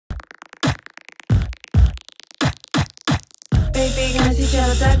Baby, gonna see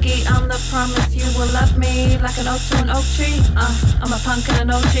Jello Dougie. I'm the promise you will love me like an oak to an oak tree. I'm a punk and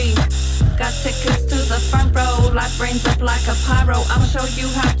an OG. Got tickets to the front row, light brains up like a pyro. I'ma show you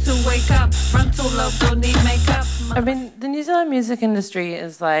how to wake up. Run too low, don't need makeup. I mean, the New Zealand music industry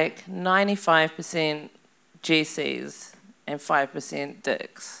is like 95% GCs and 5%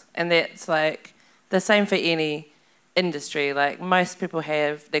 dicks. And that's like the same for any industry. Like most people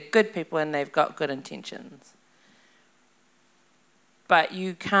they're good people and they've got good intentions. But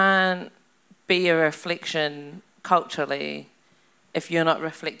you can't be a reflection culturally if you're not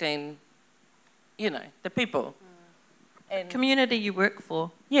reflecting, the people. And community you work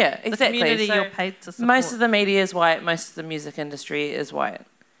for. Yeah, exactly. The community you're paid to support. Most of the media is white, most of the music industry is white.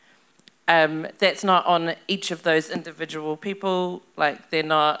 That's not on each of those individual people. Like, they're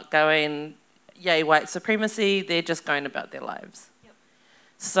not going, yay, white supremacy, they're just going about their lives. Yep.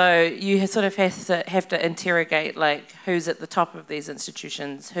 So you sort of have to interrogate, like, who's at the top of these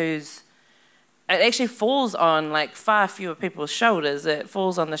institutions, it actually falls on, like, far fewer people's shoulders. It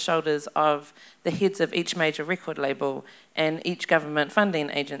falls on the shoulders of the heads of each major record label and each government funding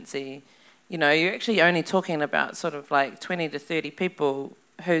agency. You're actually only talking about sort of like 20 to 30 people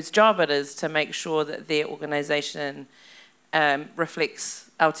whose job it is to make sure that their organisation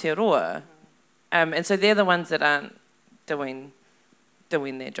reflects Aotearoa. And so they're the ones that aren't doing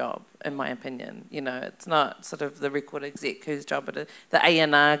their job, in my opinion. It's not sort of the record exec whose job it is, the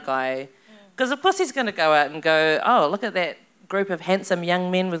A&R guy. Because of course he's going to go out and go, oh, look at that group of handsome young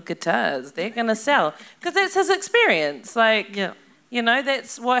men with guitars. They're going to sell. Because that's his experience. Like,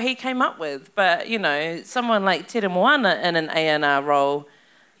 that's what he came up with. But, someone like Teremoana in an A&R role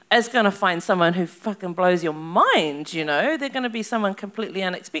is going to find someone who fucking blows your mind, They're going to be someone completely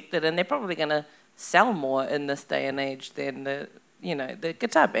unexpected, and they're probably going to sell more in this day and age than the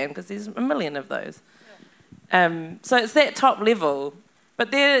guitar band, because there's a million of those. So it's that top level.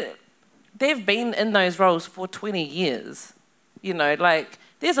 But they've been in those roles for 20 years.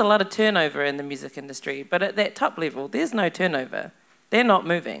 There's a lot of turnover in the music industry, but at that top level, there's no turnover. They're not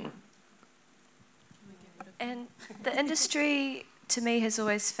moving. And the industry, to me, has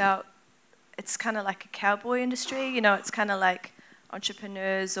always felt it's kind of like a cowboy industry. It's kind of like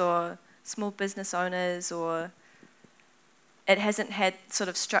entrepreneurs or small business owners, or it hasn't had sort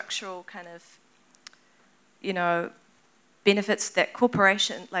of structural kind of, benefits that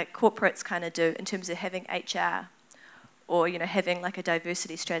corporates kind of do in terms of having HR or, having like a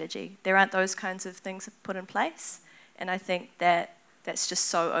diversity strategy. There aren't those kinds of things put in place. And I think that's just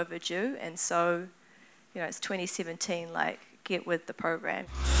so overdue. And so, it's 2017, like, get with the program.